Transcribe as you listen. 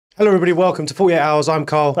Hello everybody, welcome to 48 Hours, I'm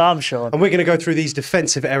Carl. I'm Sean. And we're going to go through these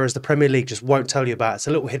defensive errors the Premier League just won't tell you about. It's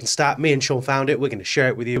a little hidden stat, me and Sean found it, we're going to share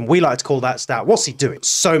it with you. And we like to call that stat, what's he doing?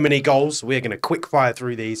 So many goals, we're going to quick fire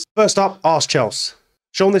through these. First up, Ars Chelsea.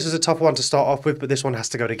 Sean, this is a tough one to start off with, but this one has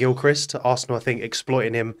to go to Gilchrist. Arsenal, I think,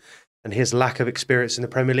 exploiting him and his lack of experience in the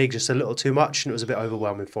Premier League just a little too much, and it was a bit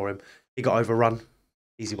overwhelming for him. He got overrun,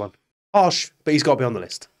 easy one. Harsh, but he's got to be on the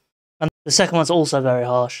list. And the second one's also very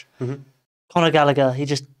harsh. Mm-hmm. Conor Gallagher, he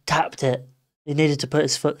just tapped it. He needed to put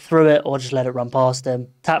his foot through it or just let it run past him.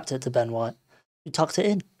 Tapped it to Ben White. He tucked it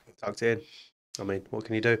in. Tucked it in. I mean, what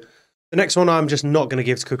can you do? The next one I'm just not going to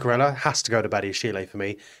give to Cucurella. Has to go to Badiashile for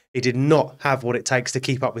me. He did not have what it takes to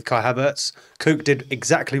keep up with Kai Havertz. Cook did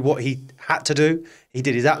exactly what he had to do. He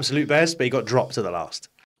did his absolute best, but he got dropped to the last.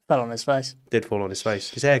 Fell on his face. Did fall on his face.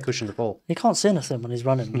 His hair cushioned the fall. He can't see anything when he's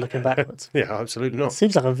running and looking backwards. Yeah, absolutely not.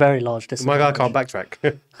 Seems like a very large My disadvantage. guy can't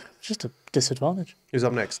backtrack. It's just a disadvantage. Who's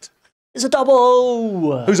up next? It's a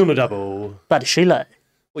double! Who's on the double? Badiashile.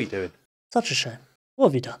 What are you doing? Such a shame. What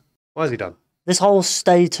have you done? Why has he done? This whole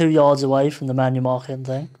stay 2 yards away from the man you're marking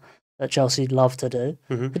thing that Chelsea love to do,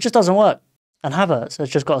 it just doesn't work. And Havertz has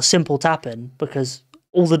just got a simple tap in because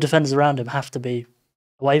all the defenders around him have to be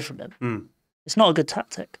away from him. It's not a good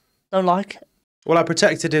tactic. Don't like it. Well, I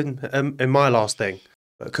protected him in my last thing.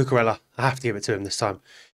 But Cucurella, I have to give it to him this time.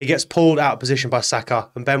 He gets pulled out of position by Saka,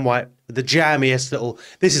 and Ben White, with the jammiest little,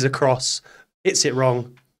 this is a cross, hits it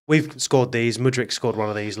wrong. We've scored these. Mudryk scored one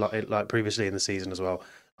of these like previously in the season as well.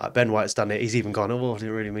 Ben White's done it. He's even gone, oh, I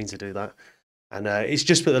didn't really mean to do that. And it's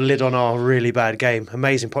just put the lid on our really bad game.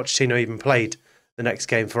 Amazing Pochettino even played the next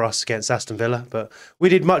game for us against Aston Villa. But we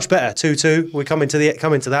did much better, 2-2. We come into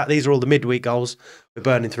that. These are all the midweek goals. We're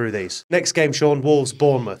burning through these. Next game, Sean, Wolves,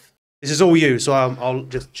 Bournemouth. This is all you, so I'll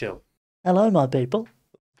just chill. Hello, my people.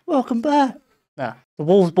 Welcome back. Nah, the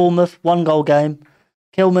Wolves-Bournemouth 1-goal game.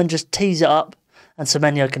 Kilman just tees it up and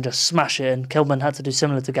Semenyo can just smash it in. Kilman had to do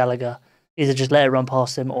similar to Gallagher. Either just let it run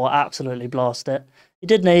past him or absolutely blast it. He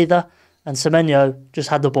did neither, and Semenyo just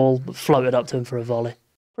had the ball floated up to him for a volley.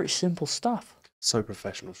 Pretty simple stuff. So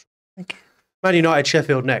professional. Thank you. Man United,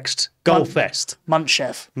 Sheffield next. Goal fest.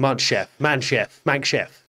 Munchef. Manchef.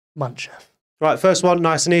 Right, first one,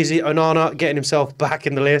 nice and easy. Onana getting himself back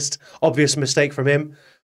in the list. Obvious mistake from him.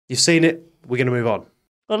 You've seen it. We're going to move on.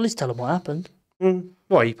 Well, at least tell him what happened.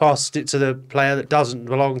 Well, he passed it to the player that doesn't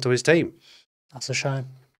belong to his team. That's a shame.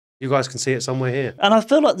 You guys can see it somewhere here. And I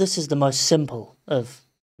feel like this is the most simple of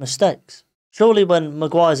mistakes. Surely when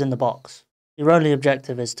Maguire's in the box, your only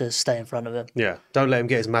objective is to stay in front of him. Yeah, don't let him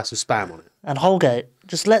get his massive spam on it. And Holgate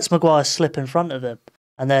just lets Maguire slip in front of him.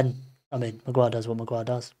 And then, I mean, Maguire does what Maguire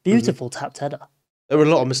does. Beautiful tapped header. There were a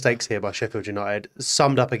lot of mistakes here by Sheffield United,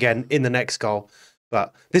 summed up again in the next goal.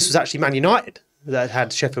 But this was actually Man United that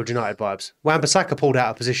had Sheffield United vibes. Wan-Bissaka pulled out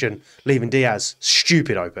of position, leaving Diaz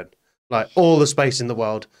stupid open. Like, all the space in the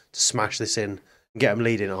world to smash this in and get them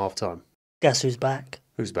leading at half-time. Guess who's back?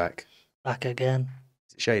 Who's back? Back again.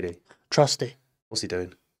 Is it Shady? Trusty. What's he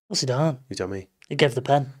doing? What's he done? You tell me. He gave the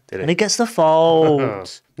pen. Did he? And he gets the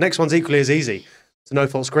fault. Next one's equally as easy. It's a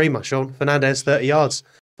no-fault screamer, Sean. Fernandez, 30 yards.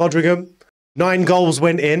 Fodringham, 9 goals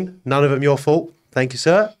went in. None of them your fault. Thank you,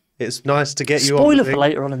 sir. It's nice to get you on. Spoiler for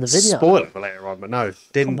later on in the video. Spoiler for later on, but no.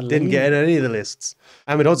 Didn't get in any of the lists.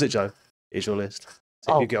 Ahmed Hodzic, though, is your list.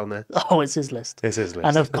 So if you get on there. Oh, it's his list. It's his list.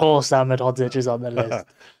 And of course Ahmed Hodzic is on the list.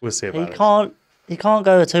 We'll see about it. He can't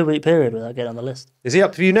go a 2-week period without getting on the list. Is he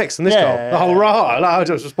up for you next in this Yeah. goal? Oh, right. Like,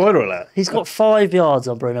 just a spoiler alert. He's got 5 yards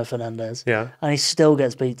on Bruno Fernandes. Yeah. And he still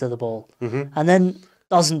gets beat to the ball. And then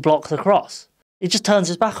doesn't block the cross. He just turns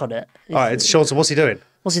his back on it. All right, it's Sean, so what's he doing?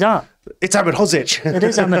 What's he done? It's Ahmed Hodzic. It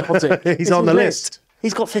is Ahmed Hodzic. He's on the list.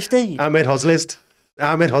 He's got 15. Ahmed Hod's list.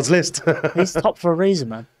 Ahmed Hod's list. He's top for a reason,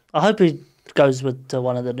 man. I hope he goes to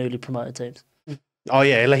one of the newly promoted teams. Oh,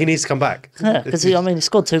 yeah, he needs to come back. Yeah, because he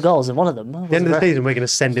scored 2 goals in one of them. At the end of the season, we're going to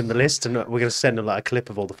send him the list and we're going to send him like a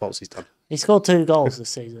clip of all the faults he's done. He scored 2 goals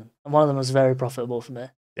this season, and one of them was very profitable for me.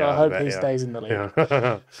 So I hope he stays in the league.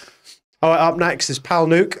 Yeah. All right, up next is Pal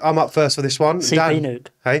Nuke. I'm up first for this one. CP Nuke.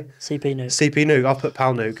 Hey? CP Nuke. CP Nuke. I'll put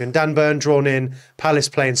Pal Nuke. And Dan Burn drawn in. Palace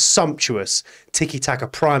playing sumptuous. Tiki-taka,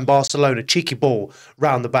 prime Barcelona. Cheeky ball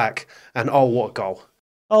round the back. And oh, what a goal.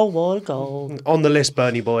 Oh, what a goal. On the list,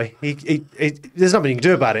 Bernie boy. There's nothing you can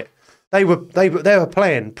do about it. They were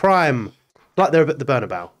playing prime like they're at the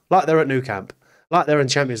Bernabeu. Like they're at Nou Camp. Like they're in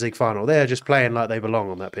Champions League final. They're just playing like they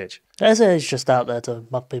belong on that pitch. Eze is just out there to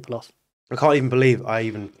mug people off. I can't even believe I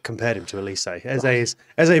even compared him to Elise. Eze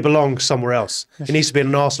belongs somewhere else. He needs to be in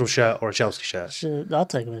an Arsenal shirt or a Chelsea shirt. I'd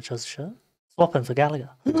take him in a Chelsea shirt. Swap him for Gallagher.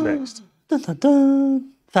 Who's next? Dun, dun,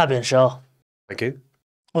 dun. Fabian Shaw. Thank you.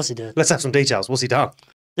 What's he doing? Let's have some details. What's he done?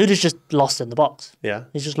 Dude is just lost in the box. Yeah.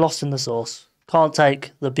 He's just lost in the sauce. Can't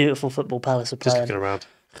take the beautiful football Palace are Just playing. looking around.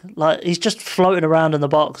 Like, he's just floating around in the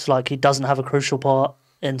box like he doesn't have a crucial part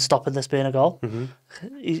in stopping this being a goal.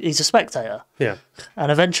 He's a spectator. Yeah.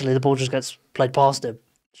 And eventually the ball just gets played past him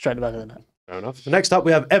straight in the back of the net. Fair enough. Next up,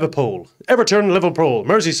 we have Everpool. Everton, Liverpool,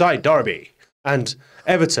 Merseyside derby. And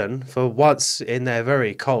Everton, for once in their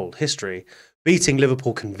very cold history, beating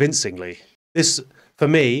Liverpool convincingly. This, for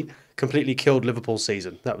me, completely killed Liverpool's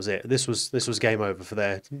season. That was it. This was game over for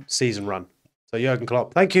their season run. So Jurgen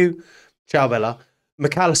Klopp, thank you. Ciao Bella.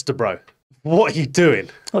 McAllister, bro, what are you doing?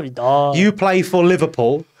 Oh, he died. You play for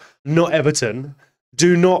Liverpool, not Everton.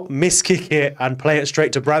 Do not miskick it and play it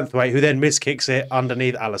straight to Branthwaite, who then miskicks it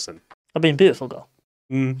underneath Alisson. I mean, beautiful goal.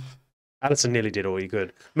 Alisson nearly did all he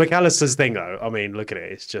could. McAllister's thing, though, I mean, look at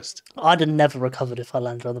it. It's just... I'd have never recovered if I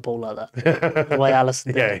landed on the ball like that. The way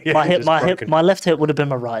Alisson did. Yeah, my left hip would have been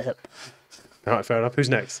my right hip. All right, fair enough. Who's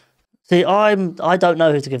next? See, I don't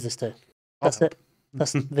know who to give this to. That's it.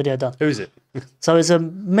 That's the video done. Who is it? So it's a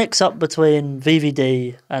mix-up between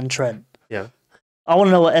VVD and Trent. Yeah. I want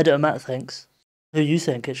to know what editor Matt thinks. Who you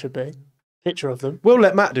think it should be. Picture of them. We'll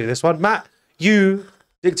let Matt do this one. Matt, you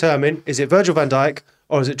determine, is it Virgil van Dijk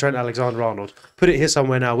or is it Trent Alexander-Arnold? Put it here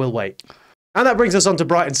somewhere now. We'll wait. And that brings us on to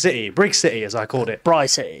Brighton City. Brig City, as I called it. Bright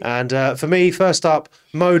City. And for me, first up,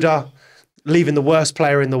 Moda leaving the worst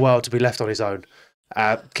player in the world to be left on his own.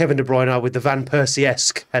 Kevin De Bruyne with the Van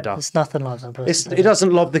Persie-esque header. It's nothing like Van Persie. It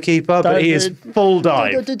doesn't lob the keeper, but he is full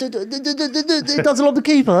dive. It doesn't lob the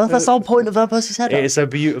keeper. That's the whole point of Van Persie's header. It's a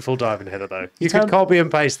beautiful diving header, though. You can copy and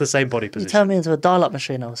paste the same body You position. turn me into a dial-up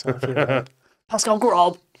machine or something. Pascal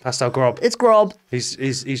Grob. Pascal Grob. It's Grob. He's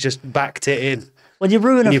just backed it in. When you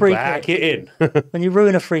ruin a You free back kick, it in. when you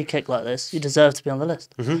ruin a free kick like this, you deserve to be on the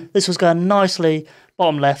list. This was going nicely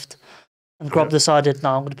bottom left, and Grob decided,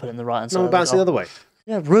 no, I'm going to put it in the right hand side. No, bounce the other way.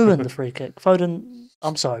 Yeah, ruined the free kick. Foden,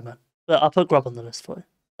 I'm sorry, man, but I put Grob on the list for you.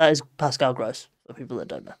 That is Pascal Gross, for people that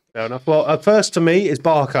don't know. Fair enough. Well, first to me is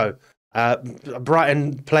Barco.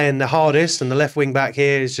 Brighton playing the hardest, and the left wing back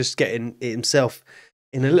here is just getting himself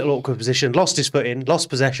in a little awkward position. Lost his footing, lost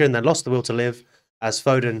possession, then lost the will to live as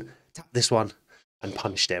Foden tapped this one and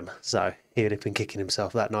punched him. So he would have been kicking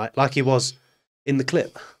himself that night, like he was in the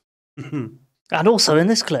clip. And also in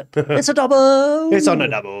this clip, it's a double. It's on a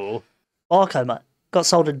double. Barco, mate, got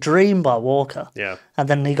sold a dream by Walker. Yeah. And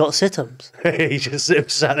then he got Sittums. He just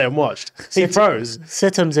sat there and watched. He froze.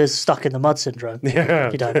 Sittums is stuck in the mud syndrome.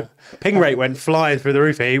 Yeah. You don't know. Ping rate went flying through the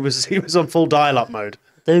roof here. He was on full dial-up mode.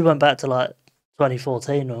 Dude went back to like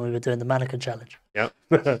 2014 when we were doing the mannequin challenge.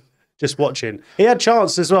 Yep. Just watching. He had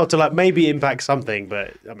chance as well to like maybe impact something,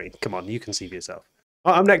 but I mean, come on, you can see for yourself.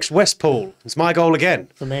 Right, I'm next, Westpool. It's my goal again.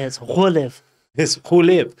 For me, it's Huliv. It's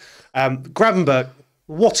Huliv. Gravenberg,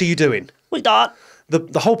 what are you doing? We done.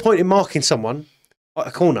 The whole point in marking someone at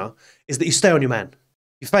a corner is that you stay on your man.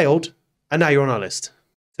 You failed, and now you're on our list.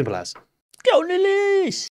 Simple as. Get on the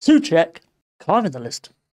list. Suchek, climbing the list.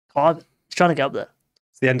 He's trying to get up there.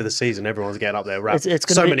 It's the end of the season. Everyone's getting up there. It's gonna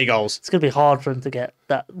so be- many goals. It's going to be hard for him to get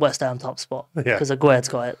that West Ham top spot Yeah. because Aguerd's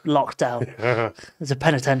got it locked down. It's a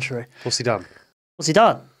penitentiary. What's he done? What's he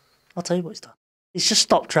done? I'll tell you what he's done. He's just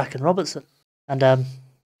stopped tracking Robertson. And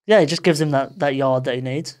yeah, he just gives him that yard that he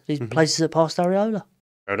needs. He places it past Areola.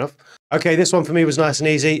 Fair enough. Okay, this one for me was nice and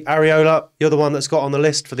easy. Areola, you're the one that's got on the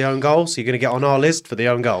list for the own goal, so you're going to get on our list for the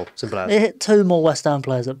own goal. Simple as. It hit two more West Ham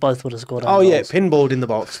players that both would have scored. Oh, own yeah, goals. pinballed in the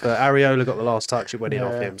box, but Areola got the last touch. It went in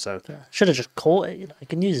off him, so Yeah. Should have just caught it. You know, he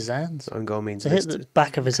can use his hands own goal means to hit the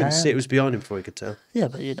back of his couldn't hand. see it was behind him before he could tell. Yeah,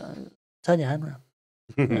 but you know, turn your hand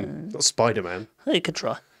around. Not Spider-Man. You could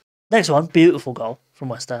try. Next one, beautiful goal from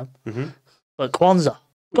West Ham. But Kwanzaa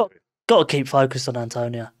got to keep focused on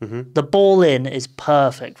Antonio. The ball in is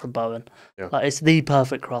perfect from Bowen. Yeah. Like it's the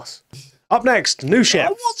perfect cross. Up next, new chef.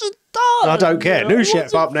 I wasn't done. I don't care. New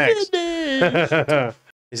chef up wasn't next. finished.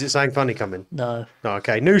 Is it saying funny coming? No. No,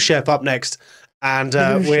 okay. New chef up next. And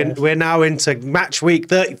New chef. we're now into match week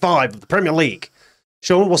 35 of the Premier League.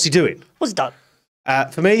 Sean, what's he doing? What's he done?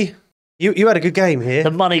 For me, you had a good game here.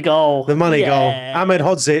 The money goal. The money goal. Yeah. Ahmed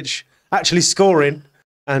Hodzic actually scoring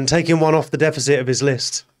and taking one off the deficit of his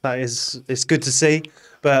list. It's good to see.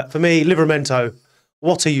 But for me, Livramento,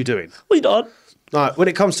 what are you doing? We done. Like, when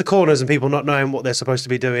it comes to corners and people not knowing what they're supposed to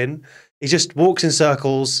be doing, he just walks in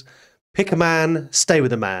circles, pick a man, stay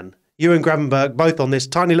with a man. You and Gravenberg both on this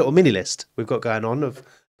tiny little mini list we've got going on of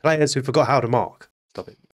players who forgot how to mark. Stop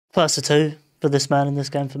it. First of two for this man in this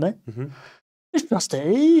game for me. It's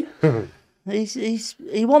Trusty.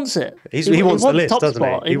 He wants it. He wants the list, top doesn't he?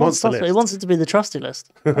 spot. He wants the top spot. He list. wants it to be the Trusty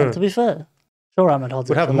list. To be fair, Sure, Ahmed Hodzic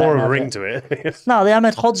Would have will more let of a him ring have to it. it. No, the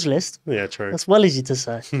Ahmed Hodge list. Yeah, true. That's well easy to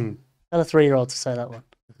say. Hmm. Tell a 3-year-old to say that one.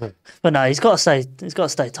 But no, he's got to stay. He's got to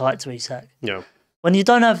stay tight to Isak. Yeah. When you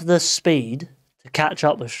don't have the speed to catch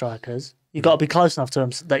up with strikers, you've got to be close enough to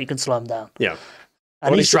him so that you can slow him down. Yeah. And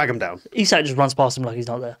Or at least drag him down. Isak just runs past him like he's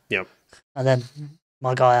not there. Yeah. And then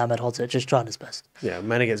my guy Ahmed Hodzic just trying his best. Yeah,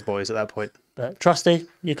 men against boys at that point. But Trusty,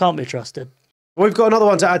 you can't be trusted. We've got another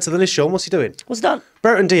one to add to the list, Sean. What's he doing? What's done?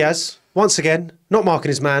 Brereton Diaz, once again, not marking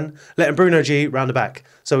his man, letting Bruno G round the back.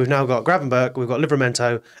 So we've now got Gravenberch, we've got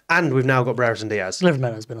Livramento, and we've now got Brereton Diaz.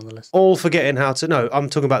 Livermore been on the list. All forgetting how to... No, I'm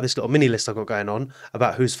talking about this little mini list I've got going on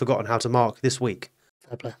about who's forgotten how to mark this week.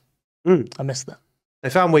 Fair play. Mm. I missed that. They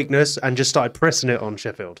found weakness and just started pressing it on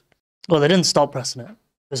Sheffield, Well, they didn't stop pressing it.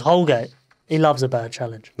 Because Holgate, he loves a bad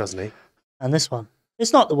challenge. doesn't he? And this one,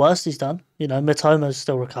 it's not the worst he's done. You know, Mitoma's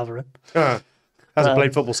still recovering. Hasn't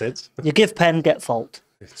played football since. You give Penn, get fault.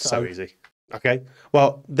 It's so easy. Okay.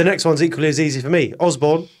 Well, the next one's equally as easy for me.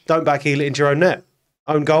 Osborne, don't backheel it into your own net.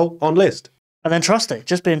 Own goal, on list. And then Trusty,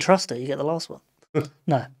 just being Trusty, you get the last one.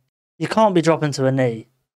 No. You can't be dropping to a knee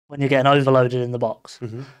when you're getting overloaded in the box.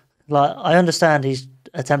 Mm-hmm. Like, I understand he's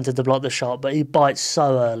attempted to block the shot, but he bites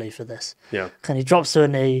so early for this. Yeah. And he drops to a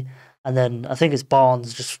knee, and then I think it's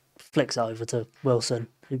Barnes just flicks it over to Wilson,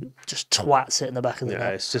 who just twats it in the back of the Yeah,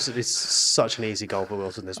 net. it's such an easy goal for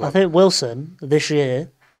Wilson, this I one. think Wilson, this year,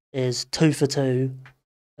 is 2 for 2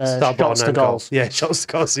 Start bar shots to and goals. Yeah, shots to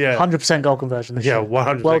goals, yeah. 100% goal conversion this Yeah, year.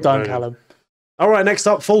 100% Well done, conversion. Callum. All right, next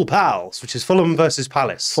up, full pals, which is Fulham versus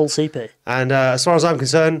Palace. Full CP. And as far as I'm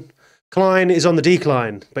concerned, Klein is on the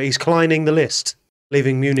decline, but he's climbing the list,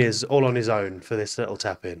 leaving Muniz all on his own for this little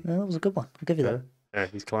tap in. Yeah, that was a good one. I'll give you that. Yeah,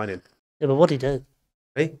 he's climbing. Yeah, but what'd he do?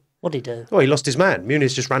 Hey? What'd he do? Oh, he lost his man.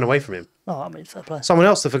 Muniz just ran away from him. Oh, I mean, fair play. Someone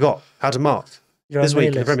else that forgot how to mark You're this on the week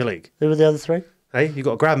in the list. Premier League. Who were the other three? Hey, you've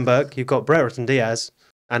got Gravenberch, you've got Brereton Diaz,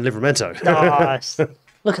 and Livramento. Nice.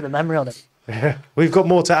 Look at the memory on it. We've got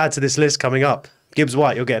more to add to this list coming up. Gibbs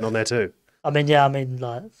White, you're getting on there too.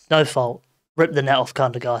 Like, no fault. Rip the net off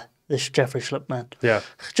kind of guy. This Jeffrey Schlupp man. Yeah.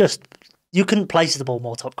 Just, you couldn't place the ball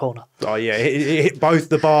more top corner. Oh, yeah. It hit both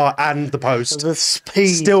the bar and the post. The speed.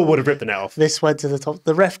 Still would have ripped the net off. This went to the top.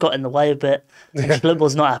 The ref got in the way a bit. And Schlupp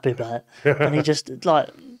was not happy about it. And he just, like,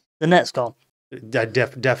 the net's gone. Yeah,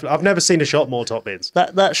 definitely. I've never seen a shot more top bins.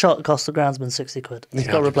 That shot cost the groundsman 60 quid. He's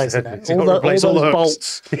got to replace the net. He's got to replace all those the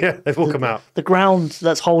hooks. bolts. Yeah, they've all come out. The ground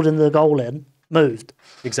that's holding the goal in moved.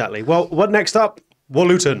 Exactly. Well, what next up?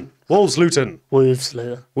 Wolves Luton. Wolves, Luton. Wolves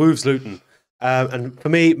Luton. And for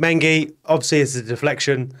me, Mengi, obviously, it's a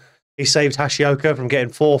deflection. He saved Hashioka from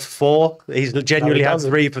getting 4 for 4. He's genuinely had doesn't.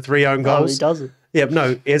 3 for 3 own No, goals. he doesn't. Yeah, but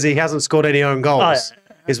no, he hasn't scored any own goals,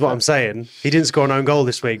 Oh, is what I'm saying. He didn't score an own goal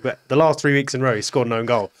this week, but the last 3 weeks in a row, he scored an own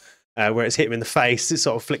goal, where it's hit him in the face. It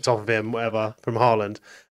sort of flicked off of him, whatever, from Haaland.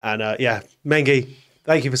 And yeah, Mengi,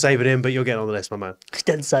 thank you for saving him, but you're getting on the list, my man. He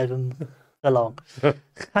didn't save him for long.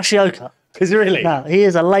 Hashioka. Is he really? No, he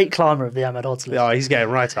is a late climber of the Ahmed Odds list. Oh, he's getting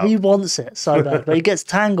right up. He wants it so bad, but he gets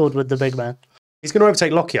tangled with the big man. He's going to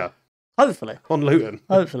overtake Lockyer Hopefully. on Luton.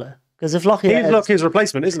 Hopefully. Because if Lockyer He's Lockyer's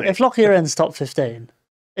replacement, isn't he? if Lockyer ends top 15,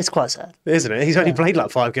 it's quite sad. Isn't it? He's only played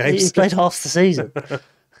like 5 games. He's played half the season.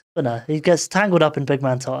 But no, he gets tangled up in big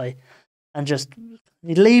man Totty and just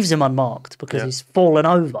he leaves him unmarked because he's fallen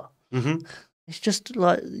over. Mm-hmm. It's just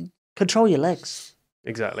like, control your legs.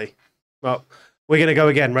 Exactly. Well, we're going to go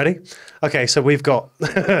again. Ready? Okay, so we've got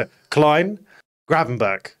Klein,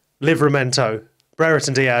 Gravenberch, Livramento,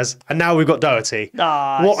 Brereton Diaz, and now we've got Doherty.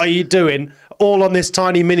 Nice. What are you doing? All on this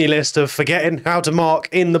tiny mini list of forgetting how to mark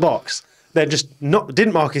in the box. Then just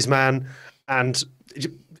didn't mark his man, and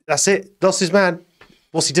that's it. Lost his man.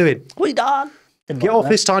 What's he doing? We done. Get off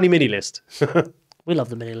this tiny mini list. We love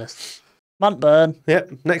the mini list. Montburn.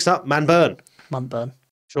 Yep. Next up, Manburn. Montburn.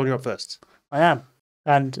 Sean, you're up first. I am.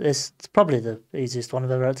 And it's probably the easiest one I've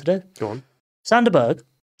ever had to do. Go on. Sanderberg.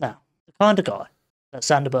 Now, the kind of guy that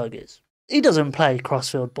Sanderberg is, he doesn't play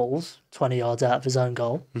crossfield balls 20 yards out of his own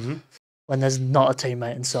goal when there's not a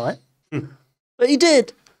teammate in sight. But he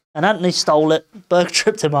did. And Anthony stole it. Berg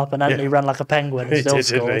tripped him up, and Anthony ran like a penguin and He still did,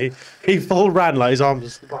 scored. didn't he? He full ran like his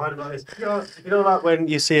arms behind him like this. You know, like when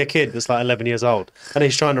you see a kid that's like 11 years old and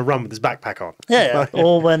he's trying to run with his backpack on. Yeah,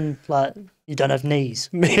 or when like you don't have knees.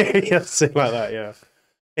 Yeah, something like that, yeah.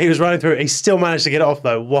 He was running through it. He still managed to get it off,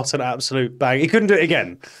 though. What an absolute bang. He couldn't do it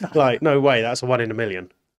again. Like, no way. That's a 1 in a million.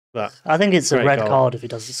 But I think it's a Great red goal. card if he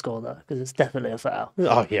doesn't score, though, because it's definitely a foul.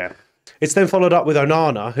 oh, yeah. It's then followed up with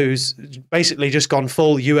Onana, who's basically just gone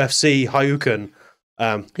full UFC Hayuken.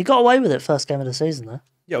 He got away with it first game of the season, though.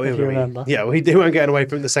 Yeah, if you remember. Yeah, he weren't getting away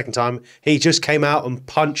from it the second time. He just came out and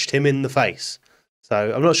punched him in the face.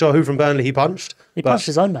 So I'm not sure who from Burnley he punched. He but punched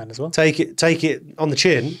his own man as well. take it on the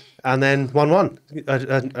chin, and then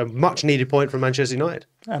 1-1. A much needed point from Manchester United.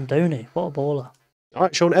 Amdouni, what a baller. All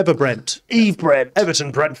right, Sean, Everbrent. Eve Brent.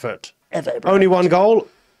 Everton Brentford. Everbrent. Only one goal.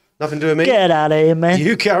 Nothing to do with me. Get out of here, man.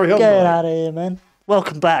 You carry on. Get boy. out of here, man.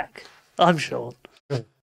 Welcome back. I'm Sean.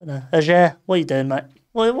 Ajay, what are you doing, mate?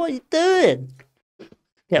 What are you doing?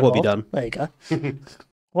 Get What have you robbed. done? There you go.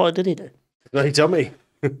 What did he do? No, you tell me.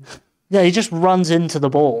 Yeah, he just runs into the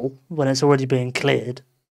ball when it's already being cleared,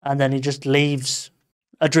 and then he just leaves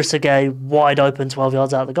Idrissa Gueye wide open 12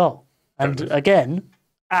 yards out of the goal. And again,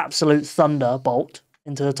 absolute thunderbolt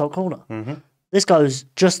into the top corner. Mm-hmm. This goes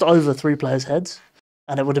just over 3 players' heads,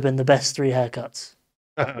 and it would have been the best 3 haircuts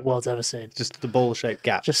the world's ever seen. Just the ball-shaped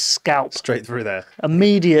gap. Just scalp. Straight through there.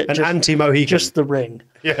 Immediate. An just, anti-Mohican. just the ring.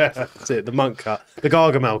 Yeah, that's it. The monk cut. The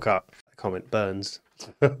Gargamel cut. The comment burns.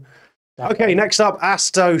 Okay, next up,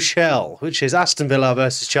 Asto Shell, which is Aston Villa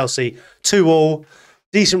versus Chelsea. 2-2.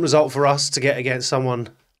 Decent result for us to get against someone,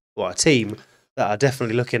 well, a team that are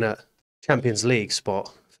definitely looking at Champions League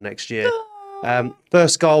spot for next year.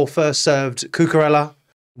 First goal, first served, Cucurella.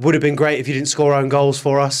 Would have been great if you didn't score own goals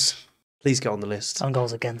for us. Please get on the list. Own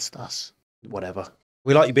goals against us. Whatever.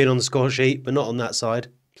 We like you being on the score sheet, but not on that side.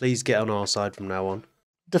 Please get on our side from now on.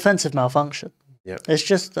 Defensive malfunction. Yeah. It's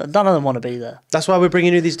just that none of them want to be there. That's why we're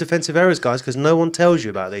bringing you these defensive errors, guys, because no one tells you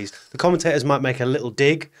about these. The commentators might make a little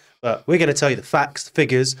dig, but we're going to tell you the facts, the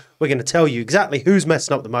figures. We're going to tell you exactly who's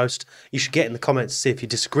messing up the most. You should get in the comments to see if you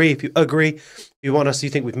disagree, if you agree, if you want us, you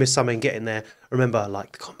think we've missed something, get in there. Remember,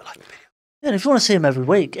 like the comment, like the video. Yeah, and if you want to see them every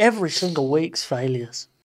week, every single week's failures,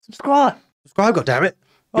 subscribe. Subscribe, goddammit.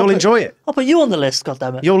 I'll You'll put- enjoy it. I'll put you on the list,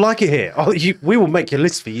 goddammit. You'll like it here. We will make your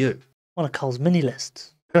list for you. One of Cole's mini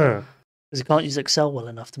lists. Trying Because he can't use Excel well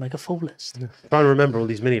enough to make a full list. You to remember all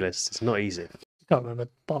these mini lists. It's not easy. can't remember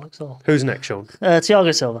bollocks all. Who's next, Sean?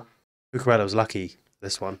 Thiago Silva. Cucurella was lucky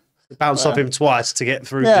this one. It bounced off him twice to get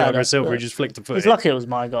through Yeah, Thiago that's Silva. He good. just flicked the foot. He's in. lucky it was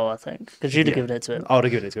my goal, I think, because you'd have Yeah. given it to him. I would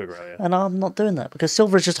have given it to Cucurella, yeah. And I'm not doing that because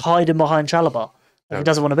Silva is just hiding behind Chalobah. Like He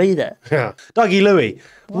doesn't want to be there. Yeah. Dougie Louis,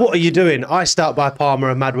 what are you doing? Iced out by Palmer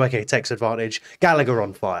and Madueke takes advantage. Gallagher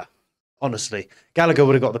on fire. Honestly. Gallagher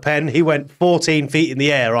would have got the pen. He went 14 feet in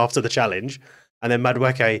the air after the challenge. And then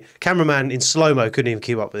Madueke, cameraman in slow-mo, couldn't even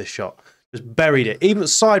keep up with this shot. Just buried it. Even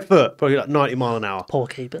side foot, probably like 90 mile an hour. Poor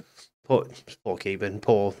keeper. Poor keeping,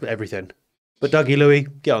 poor everything. But Dougie Louis,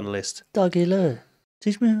 get on the list. Dougie Lou.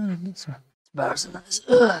 Teach me. It's embarrassing. That is.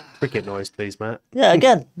 Ugh. Cricket noise, please, Matt. Yeah,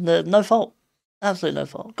 again, no fault. Absolutely no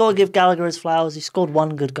fault. Got to give Gallagher his flowers. He scored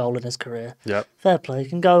 1 good goal in his career. Yep. Fair play. He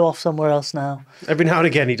can go off somewhere else now. Every now and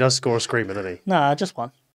again, he does score a screamer, doesn't he? Nah, just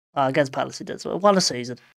one. Against Palace he did. So 1 a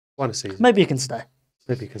season. One a season. Maybe he can stay.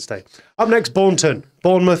 Maybe he can stay. Up next, Bournemouth.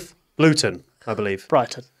 Bournemouth, Luton, I believe.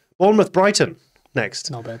 Brighton. Bournemouth, Brighton, next.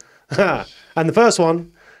 Not bad. And the first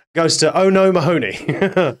one goes to Oh No Mahoney.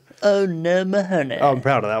 Oh no, Mahoney. Oh, I'm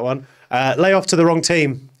proud of that one. Lay off to the wrong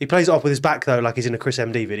team. He plays it off with his back, though, like he's in a Chris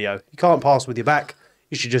MD video. You can't pass with your back.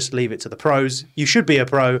 You should just leave it to the pros. You should be a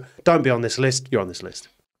pro. Don't be on this list. You're on this list.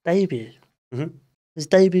 Debut. Mhm. His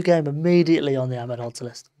debut game immediately on the Ahmed Hods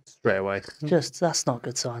list. Straight away. That's not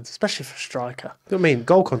good signs, especially for a striker. I mean,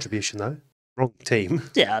 goal contribution, though. Wrong team.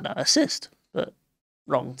 Yeah, no, assist, but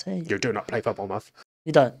wrong team. You do not play football, muff.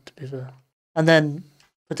 You don't, to be fair. And then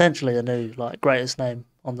potentially a new greatest name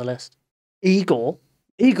on the list, Igor.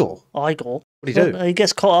 Igor. Igor. What do you do? He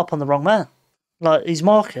gets caught up on the wrong man. Like he's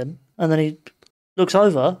marking, and then he looks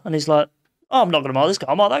over, and he's like, "Oh, I'm not going to mark this guy.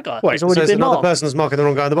 I'll mark that guy." Wait, he's so already it's been another marked. person that's marking the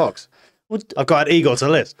wrong guy in the box? Well, I've got an Igor to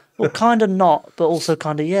the list. well, kind of not, but also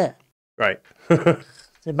kind of yeah. Right.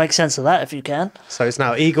 It makes sense of that if you can. So it's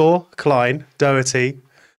now Igor, Klein, Doherty,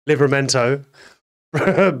 Livramento,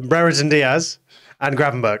 Brereton Diaz, and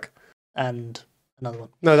Gravenberg. And another one.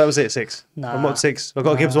 No, that was it, 6. Nah. I'm on 6. I've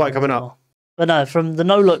got Gibbs White coming up. But no, from the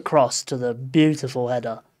no-look cross to the beautiful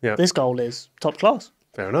header, Yeah. this goal is top class.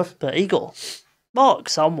 Fair enough. But Igor, mark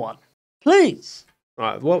someone. Please.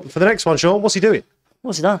 Right, well, for the next one, Sean, what's he doing?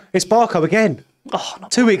 What's he done? It's Barco again. Oh,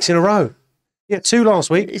 not 2 weeks in a row. Yeah, 2 last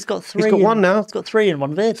week. He's got 3. He's got 1 now. He's got 3 in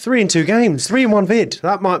 1 vid. 3 in 2 games. 3 in 1 vid.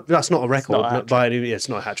 That's not a record. not a hat-trick. By any, yeah, it's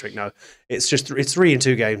not a hat trick, no. It's just it's 3 in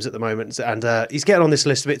 2 games at the moment. And he's getting on this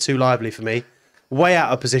list a bit too lively for me. Way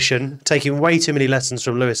out of position. Taking way too many lessons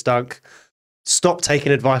from Lewis Dunk. Stop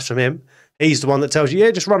taking advice from him. He's the one that tells you,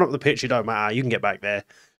 yeah, just run up the pitch. It don't matter. You can get back there.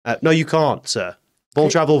 No, you can't, sir. Ball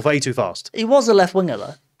travel way too fast. He was a left winger,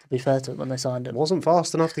 though, to be fair to him when they signed him. Wasn't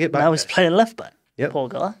fast enough to get back Now he's there. playing left back. Yep. Poor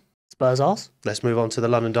guy. Spurs arse. Let's move on to the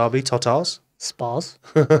London derby. Totars. Spars.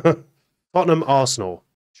 Tottenham, Arsenal.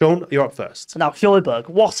 Sean, you're up first. So now Hjøjberg,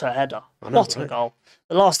 what a header. I know, What a right? goal.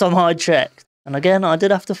 The last time I checked, And again, I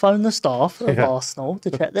did have to phone the staff of Yeah. Arsenal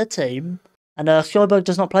to check their team. And Sjøberg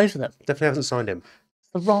does not play for them. Definitely hasn't signed him. It's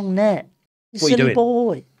the wrong net. You What are you silly doing?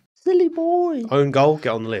 boy. Silly boy. Own goal, get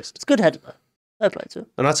on the list. It's a good header, though. Fair play to him.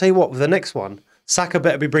 And I'll tell you what, with the next one, Saka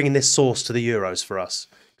better be bringing this sauce to the Euros for us.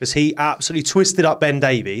 Because he absolutely twisted up Ben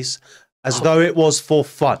Davies as though it was for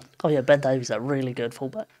fun. Oh, yeah, Ben Davies, a really good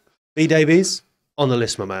fullback. B. Davies, on the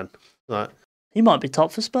list, my man. Right. He might be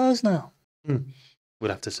top for Spurs now. We'll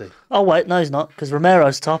have to see. Oh, wait, no, he's not, because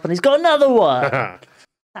Romero's top and he's got another one.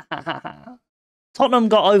 Tottenham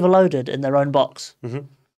got overloaded in their own box Mhm.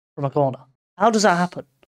 from a corner. How does that happen?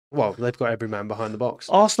 Well, they've got every man behind the box.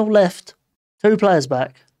 Arsenal left 2 players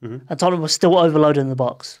back, Mhm. and Tottenham was still overloaded in the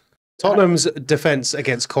box. Tottenham's defence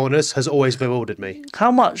against corners has always bewildered me.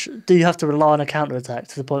 How much do you have to rely on a counter attack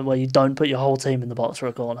to the point where you don't put your whole team in the box for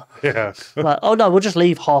a corner? Yeah. Like, oh no, we'll just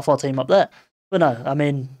leave half our team up there. But no, I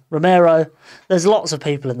mean, Romero, there's lots of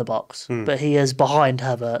people in the box, but he is behind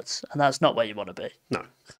Havertz, and that's not where you want to be. No.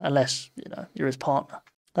 Unless, you're his partner.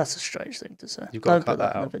 That's a strange thing to say. You've got Don't to cut put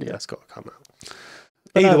that in the out. video. That's got to come out.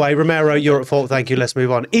 But Either no. way, Romero, you're at fault. Thank you. Let's move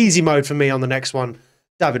on. Easy mode for me on the next one.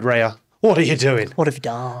 David Raya, what are you doing? What have you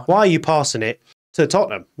done? Why are you passing it to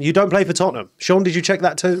Tottenham? You don't play for Tottenham. Sean, did you check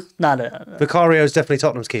that too? No. Vicario's definitely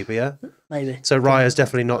Tottenham's keeper, yeah? Maybe. So Raya's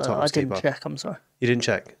definitely not I Tottenham's didn't keeper. check, I'm sorry. You didn't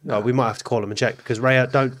check? No, we might have to call him and check because Raya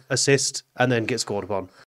don't assist and then get scored upon.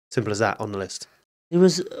 Simple as that on the list. He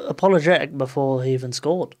was apologetic before he even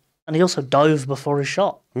scored. And he also dove before his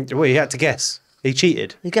shot. Well, he had to guess. He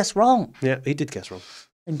cheated. He guessed wrong. Yeah, he did guess wrong.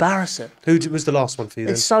 Embarrassing. Was the last one for you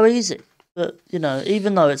then? It's so easy. But,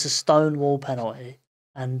 even though it's a stone wall penalty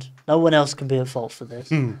and no one else can be at fault for this,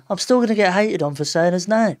 I'm still going to get hated on for saying his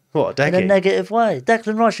name What, a in a decade? negative way.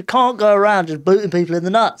 Declan Rice, you can't go around just booting people in the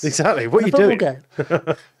nuts. Exactly. What are you in a doing? football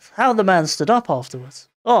game. How the man stood up afterwards.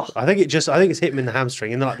 Oh, I think it's hit him in the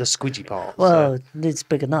hamstring, in like the squidgy part. well, it needs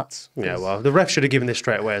bigger nuts. yeah, well, the ref should have given this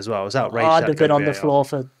straight away as well. It was outrageous. I'd that have been go on the VAR. floor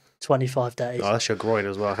for 25 days. Oh, that's your groin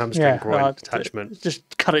as well. Hamstring groin attachment.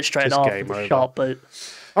 Just cut it straight Just off game with a over. sharp boot.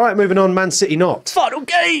 All right, moving on. Man City not. Final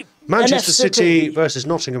game! Manchester NF City versus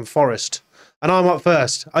Nottingham Forest. And I'm up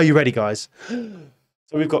first. Are you ready, guys?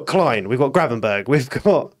 So we've got Klein, we've got Gravenberg, we've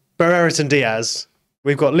got Brereton Diaz,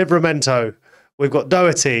 we've got Livramento, we've got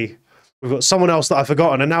Doherty, we've got someone else that I've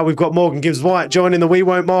forgotten, and now we've got Morgan Gibbs-White joining the We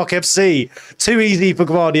Won't Mark FC. Too easy for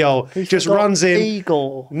Guardiola. Just Forgot runs in.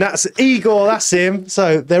 Igor. That's Igor, that's him.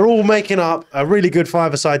 So they're all making up a really good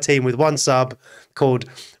five-a-side team with one sub called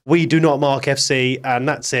We Do Not Mark FC, and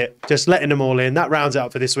that's it. Just letting them all in. That rounds it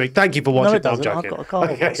up for this week. Thank you for watching. it doesn't. I'm I've joking. got a goal.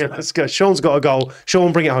 Okay, let's go. Sean's got a goal.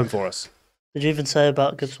 Sean, bring it home for us. Did you even say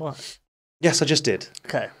about Gibbs White? Yes, I just did.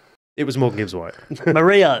 Okay. It was Morgan Gibbs-White.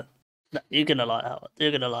 Mario. No, you're going to like that one.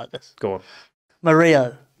 You're going to like this. Go on.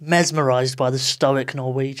 Mario, mesmerised by the stoic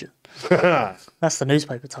Norwegian. That's the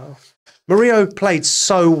newspaper title. Mario played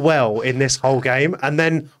so well in this whole game, and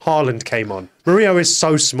then Haaland came on. Mario is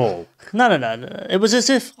so small. No. It was as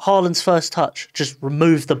if Haaland's first touch just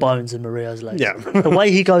removed the bones in Mario's legs. Yeah. The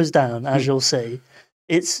way he goes down, as you'll see,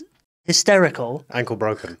 it's hysterical. Ankle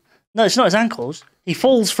broken. No, it's not his ankles. He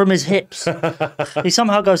falls from his hips. He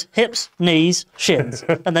somehow goes hips, knees, shins,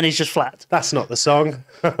 and then he's just flat. That's not the song.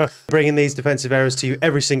 Bringing these defensive errors to you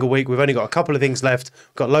every single week. We've only got a couple of things left.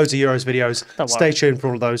 We've got loads of Euros videos. Don't Stay worry. tuned for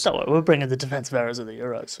all of those. Don't worry, we're bringing the defensive errors of the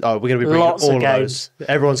Euros. Oh, we're going to be bringing Lots all of of games. those.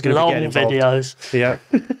 Everyone's going to be Long getting involved. videos. Yeah.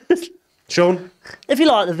 Sean, If you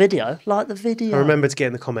like the video, like the video. remember to get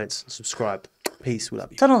in the comments, subscribe. Peace. We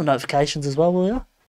love you. Turn on the notifications as well, will you?